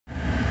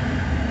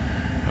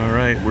All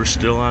right, we're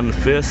still on the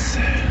 5th,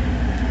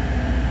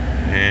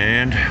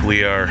 and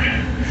we are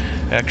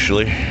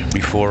actually,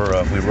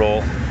 before we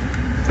roll,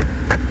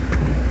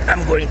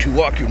 I'm going to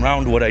walk you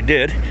around what I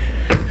did.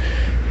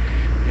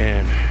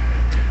 And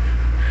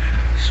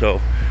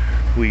so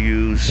we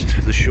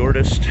used the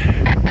shortest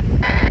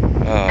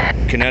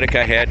kinetic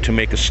I had to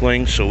make a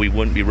sling so we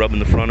wouldn't be rubbing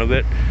the front of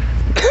it.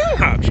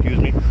 Excuse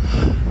me.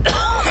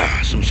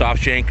 Some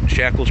soft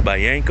shackles by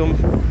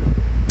Yankum.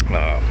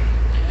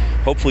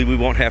 Hopefully we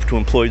won't have to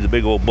employ the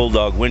big old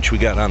bulldog winch we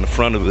got on the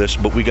front of this,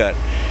 but we got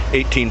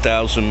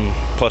 18,000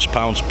 plus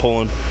pounds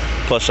pulling,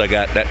 plus I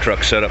got that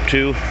truck set up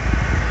too.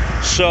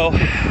 So,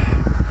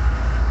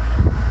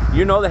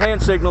 you know the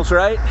hand signals,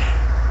 right?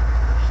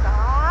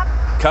 Stop.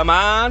 Come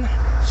on,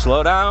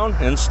 slow down,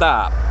 and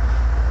stop.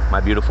 My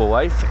beautiful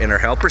wife and her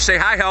helper. Say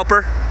hi,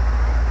 helper.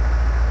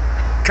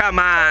 Come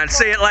on,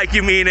 say it like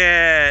you mean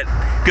it.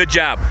 Good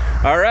job.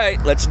 All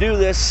right, let's do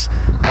this.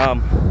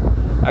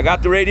 I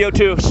got the radio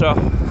too, so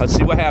let's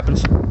see what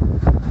happens.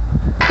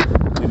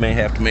 We may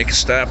have to make a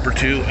stop or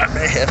two. I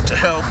may have to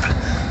help.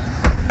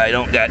 I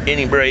don't got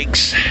any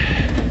brakes.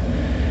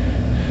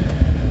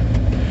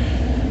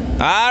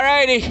 All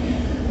righty.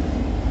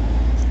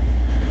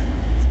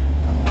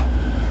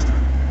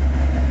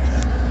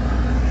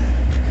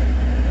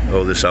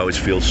 Oh, this always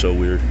feels so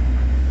weird.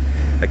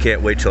 I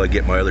can't wait till I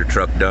get my other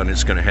truck done.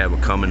 It's gonna have a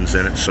Cummins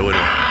in it, so it'll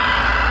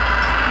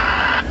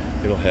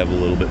have a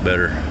little bit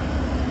better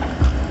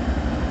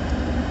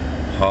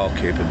haul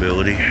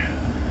capability.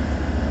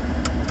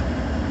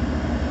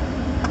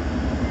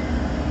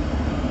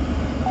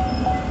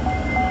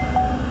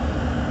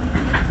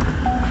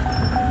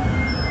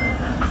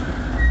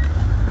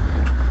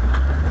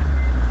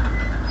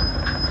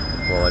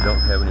 Well, I don't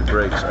have any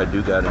brakes. I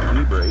do got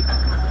an e-brake,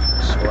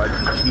 so I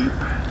can keep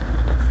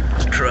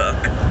this truck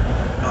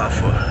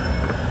off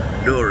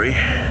of Dory.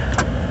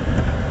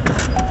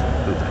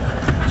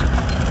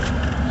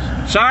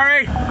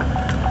 Sorry.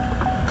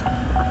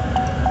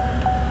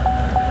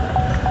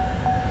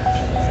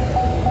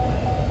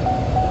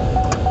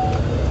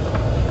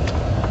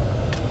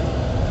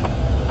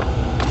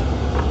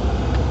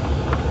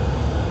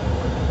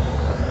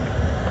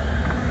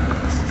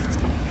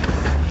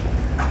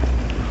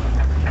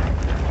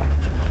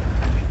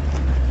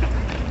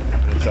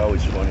 It's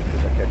always funny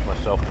because I catch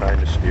myself trying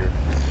to steer.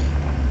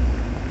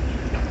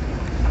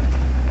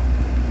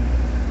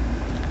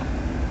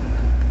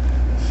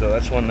 So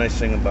that's one nice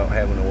thing about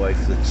having a wife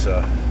that's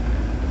a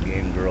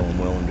game girl and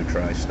willing to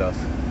try stuff.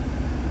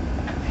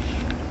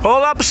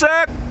 Hold up a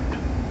sec!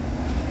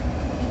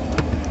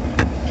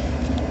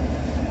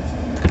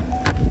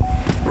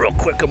 Real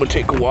quick, I'm gonna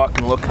take a walk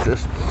and look at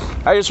this.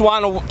 I just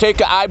want to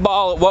take an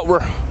eyeball at what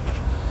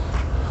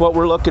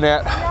we're looking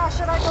at. Yeah,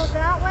 should I go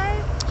that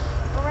way?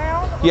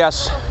 Around?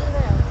 Yes.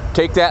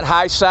 Take that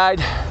high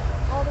side.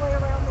 All the way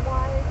around the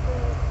Y?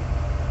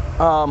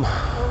 Or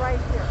right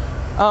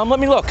here? Let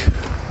me look.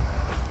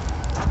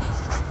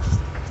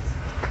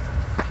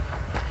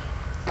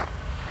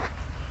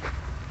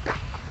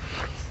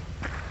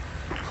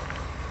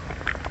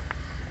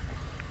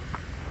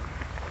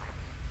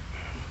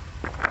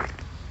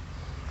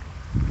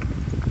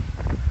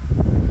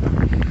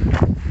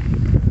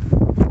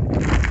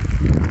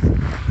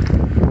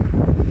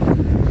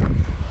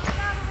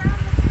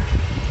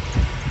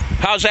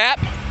 How's that?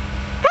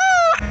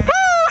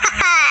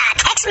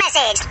 Text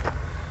message.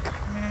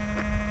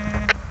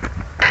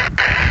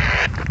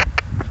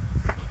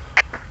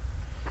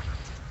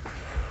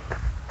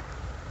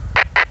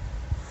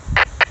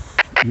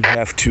 You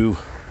have to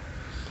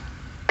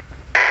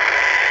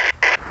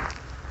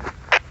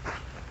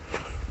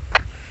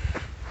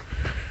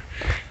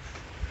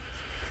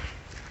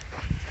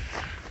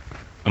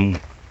I'm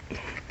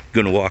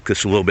gonna walk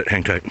this a little bit,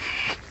 hang tight.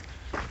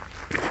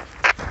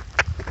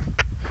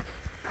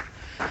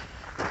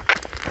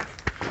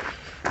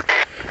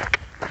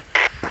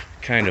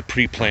 Kind of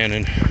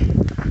pre-planning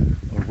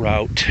a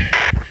route,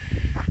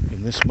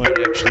 and this might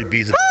actually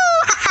be the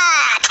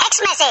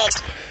Text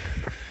message.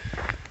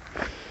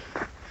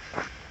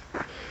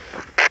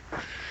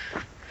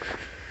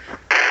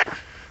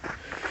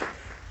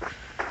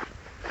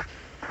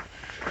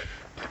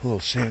 a little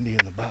sandy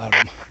in the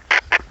bottom.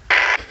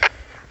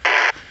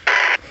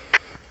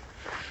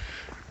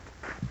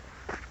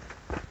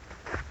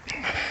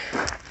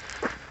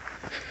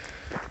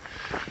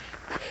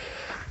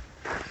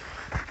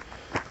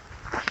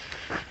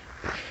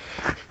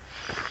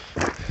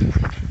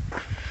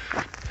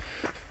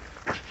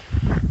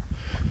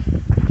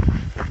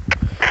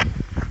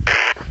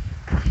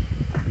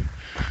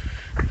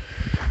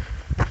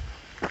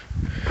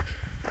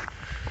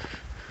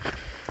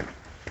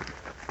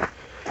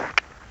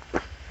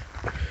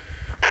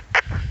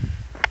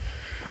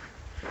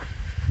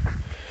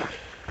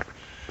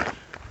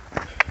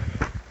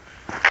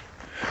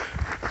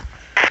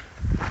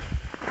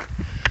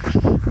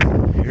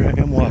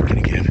 Walking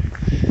again.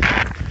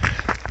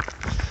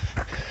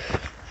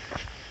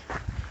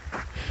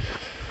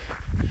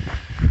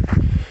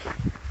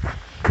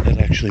 That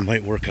actually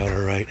might work out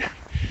all right.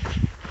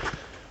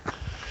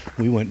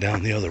 We went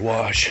down the other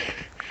wash.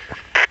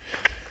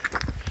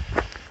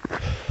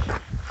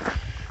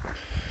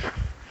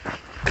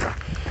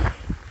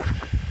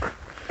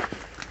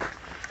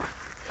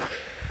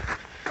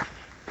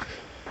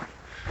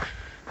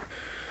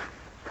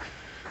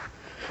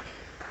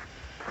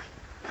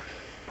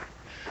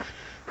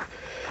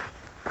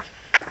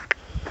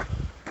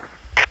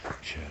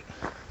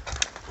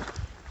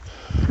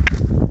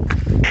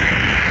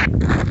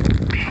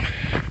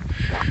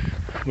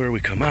 Where we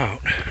come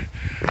out,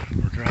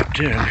 we're dropped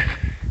in.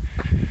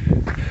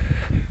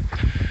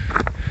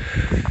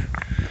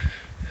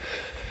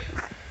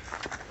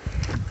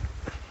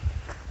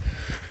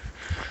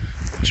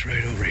 It's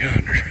right over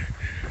yonder.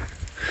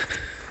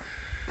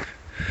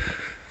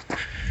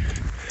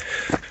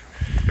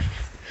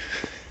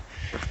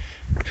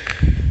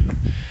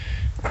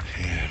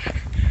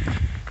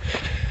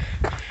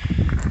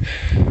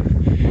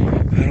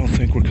 And I don't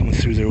think we're coming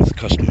through there with a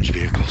customer's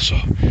vehicle, so.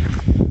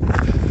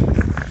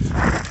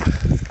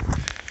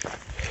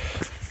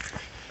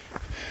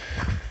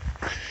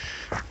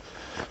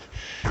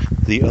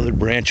 The other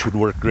branch would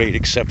work great,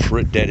 except for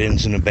it dead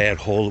ends in a bad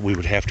hole that we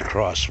would have to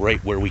cross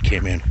right where we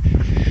came in.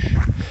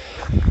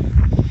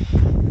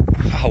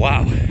 Oh,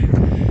 wow.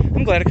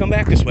 I'm glad I come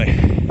back this way.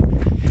 There's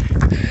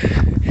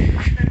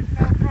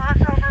no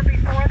crossover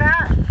before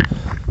that?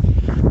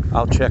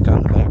 I'll check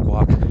on the back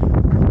walk.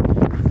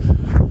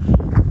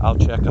 I'll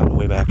check on the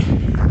way back.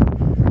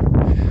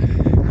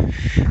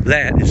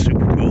 That is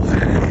super cool.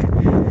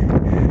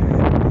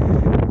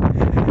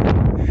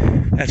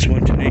 That's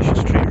one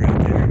tenacious tree right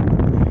there.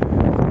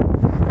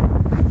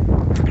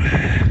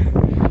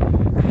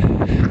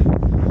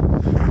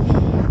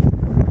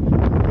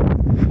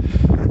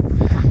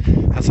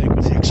 I think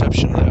with the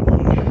exception of that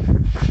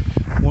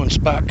one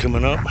spot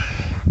coming up, I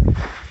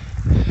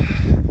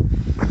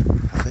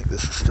think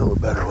this is still a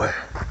better way.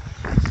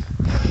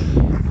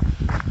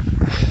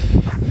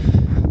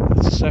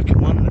 The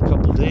second one in a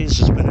couple days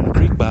has been in the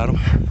creek bottom.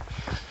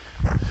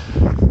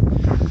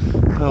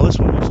 Well, this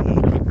one wasn't in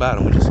the creek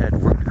bottom, we just had to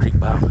work the creek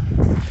bottom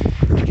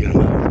to get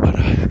them out, but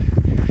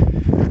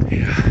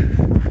yeah.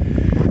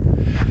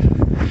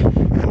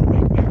 I'm gonna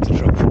make back the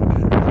truck for a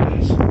bit,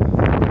 guys.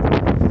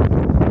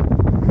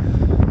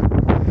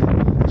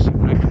 See,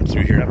 when I come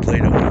through here, I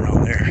played over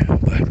around there,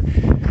 but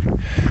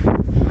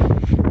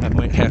I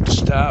might have to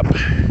stop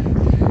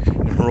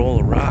and roll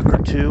a rock or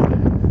two.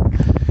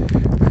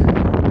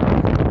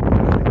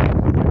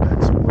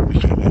 That's where we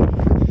came in.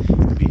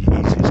 It'd be the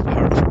easiest,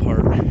 hardest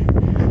part.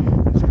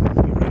 It's going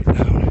to be right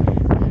down.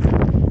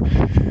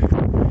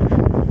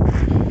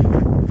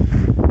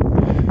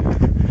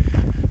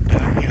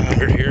 Down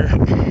yonder here.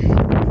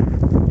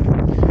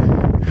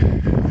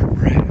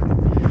 Right.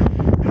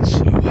 And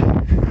so, yeah.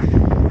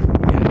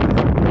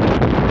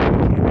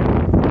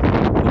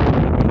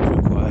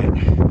 Too quiet.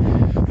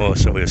 Well,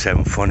 somebody was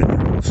having fun in the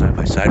road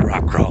side-by-side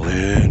rock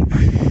crawling.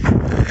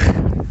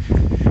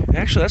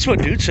 Actually, that's what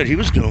dude said he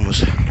was doing,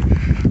 was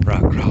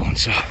rock crawling,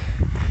 so.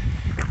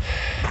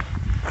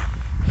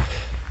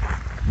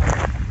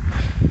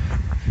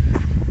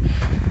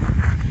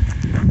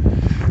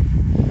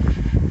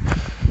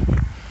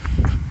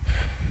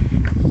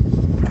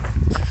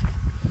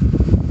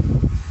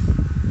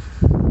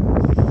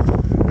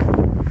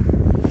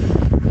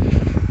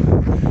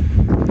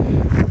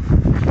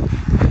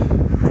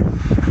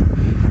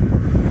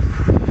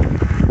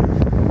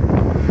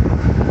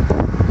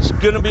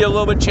 Going to be a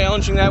little bit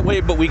challenging that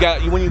way, but we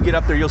got, when you get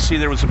up there, you'll see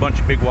there was a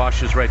bunch of big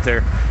washes right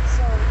there.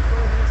 So,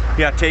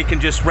 Yeah, taken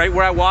just right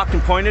where I walked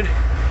and pointed.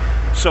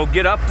 So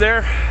get up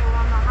there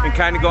and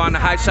kind of go on the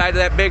high side of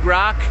that big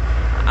rock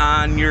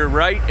on your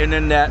right, and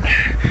then that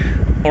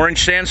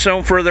orange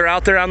sandstone further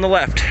out there on the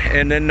left,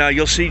 and then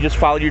you'll see, just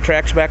follow your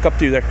tracks back up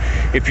through there.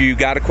 If you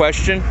got a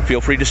question,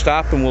 feel free to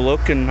stop and we'll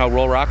look, and I'll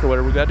roll rock or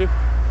whatever we got to do.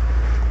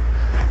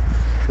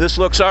 This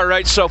looks all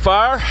right so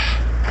far.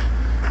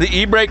 The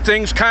e-brake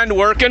thing's kind of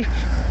working.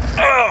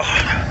 Oh.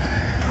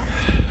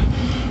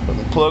 Put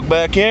the plug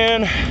back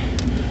in.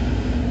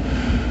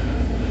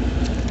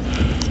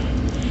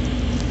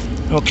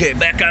 Okay,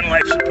 back on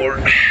life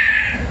support.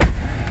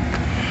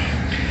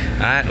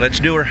 All right, let's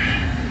do her.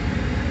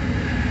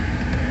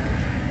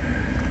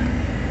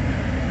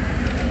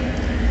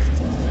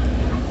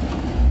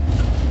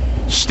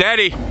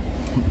 Steady.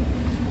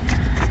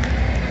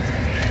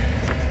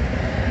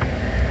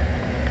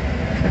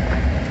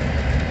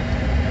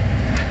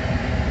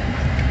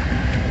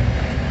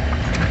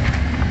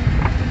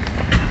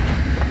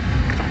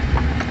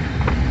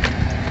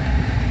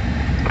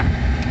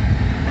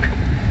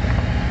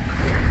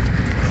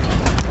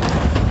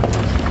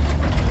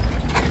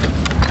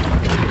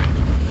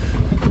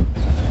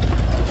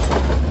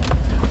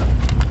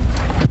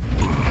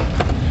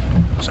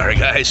 Sorry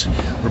guys,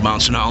 we're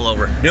bouncing all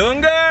over.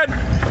 Doing good.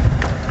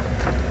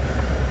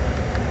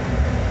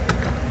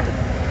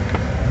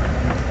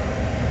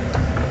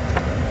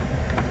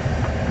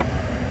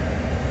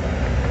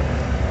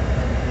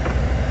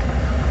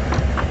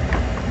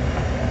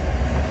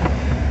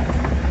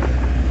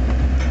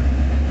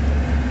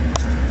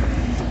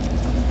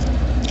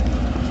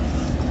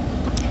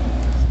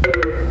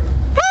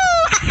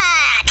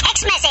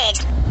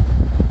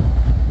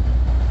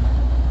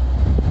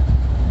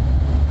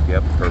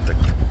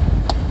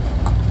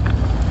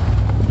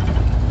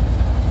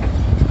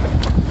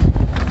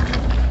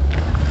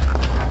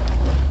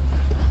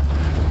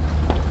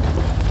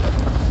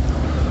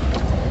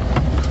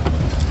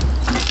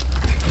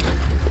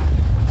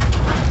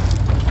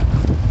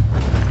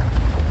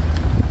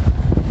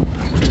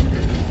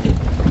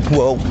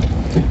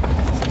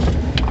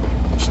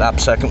 Stop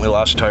second, we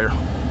lost tire.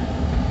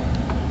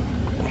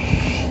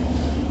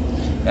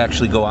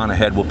 Actually, go on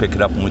ahead, we'll pick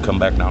it up when we come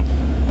back down.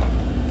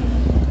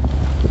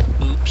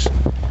 Oops,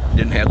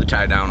 didn't have the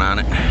tie down on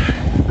it.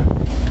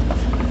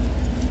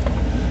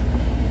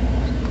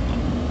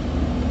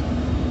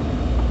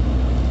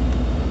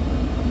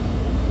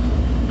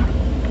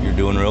 You're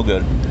doing real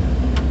good.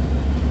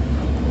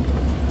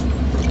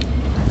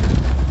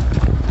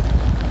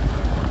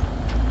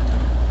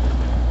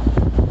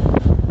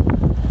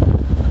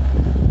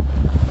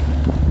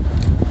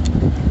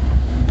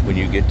 When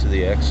you get to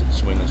the exit,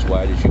 swing as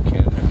wide as you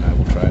can, and I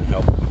will try and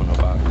help coming up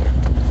out of there.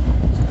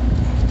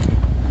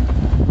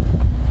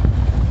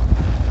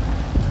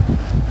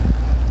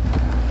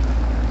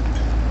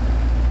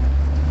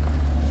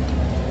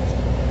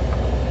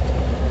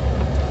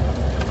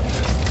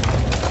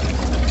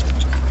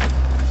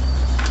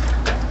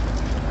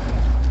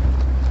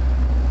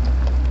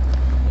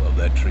 Love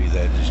that tree.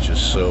 That is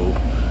just so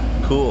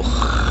cool.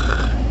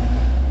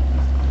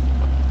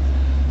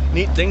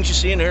 Neat things you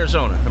see in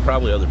Arizona, and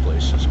probably other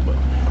places, but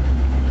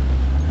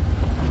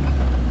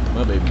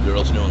my baby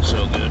girl's doing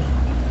so good.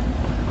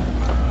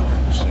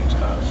 This thing's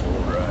hot,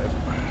 full drive.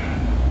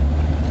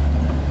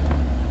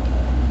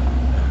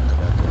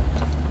 Got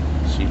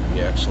the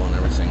CP axle and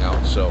everything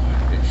out, so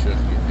it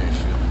shouldn't be an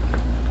issue.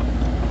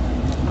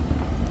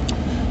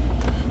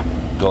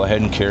 Go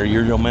ahead and carry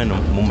your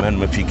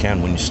momentum if you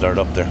can when you start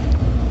up there.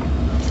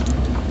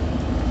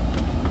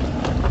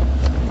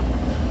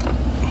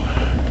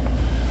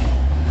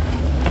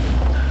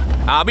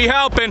 I'll be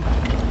helping.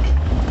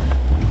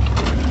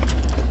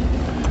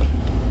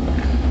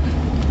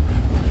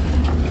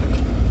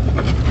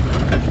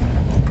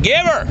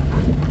 Give her.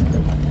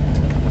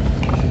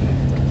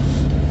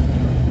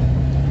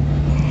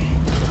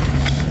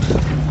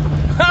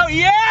 Oh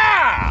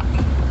yeah!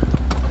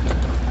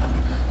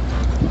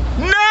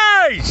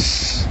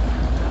 Nice!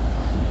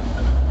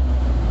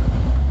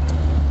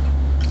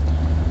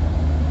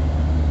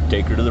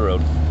 Take her to the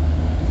road.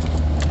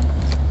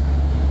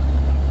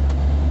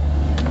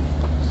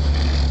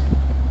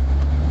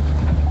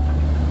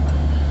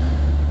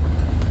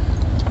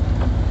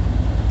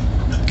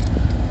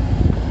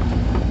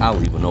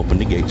 I'll even open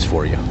the gates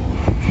for you.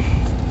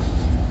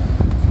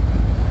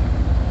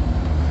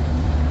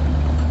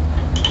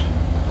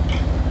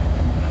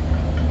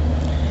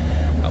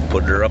 I'll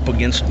put her up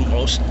against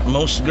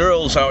most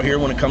girls out here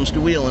when it comes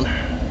to wheeling.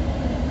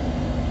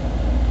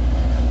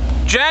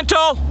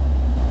 Gentle!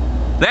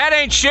 That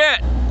ain't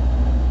shit!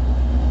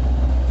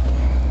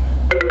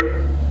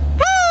 Woo!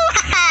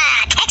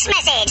 Haha! Text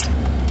message.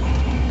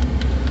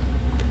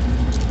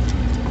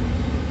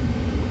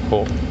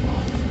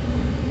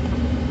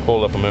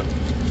 Hold up a minute.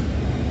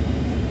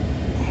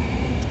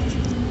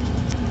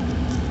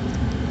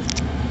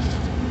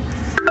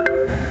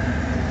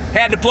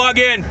 Had to plug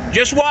in.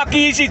 Just walk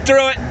easy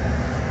through it.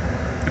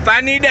 If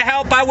I need to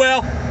help, I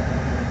will.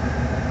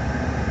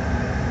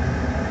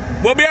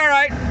 We'll be all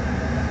right.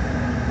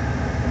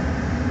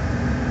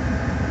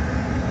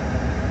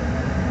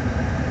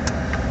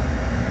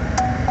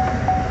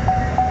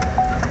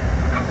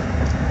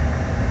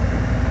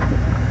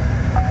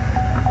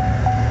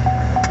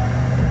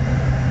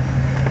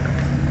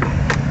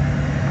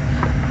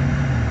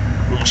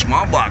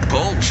 Small block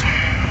poles.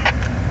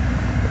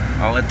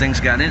 All that thing's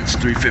got in it's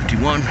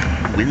 351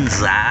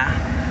 Windsor. I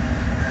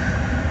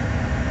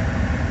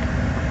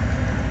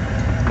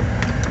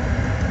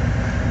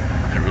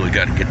really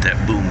got to get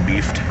that boom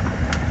beefed.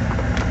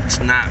 It's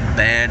not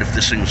bad. If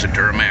this thing was a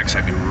Duramax,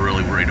 I'd be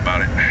really worried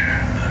about it.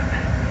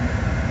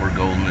 But we're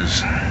golden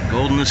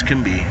as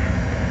can be.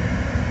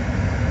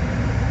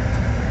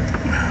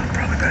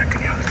 Probably back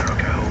in the other truck,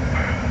 I hope.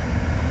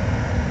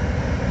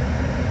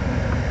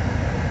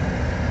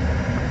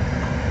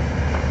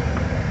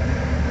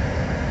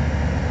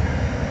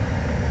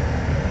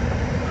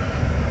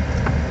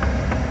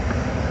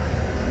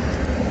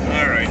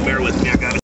 Bear with me, I got it.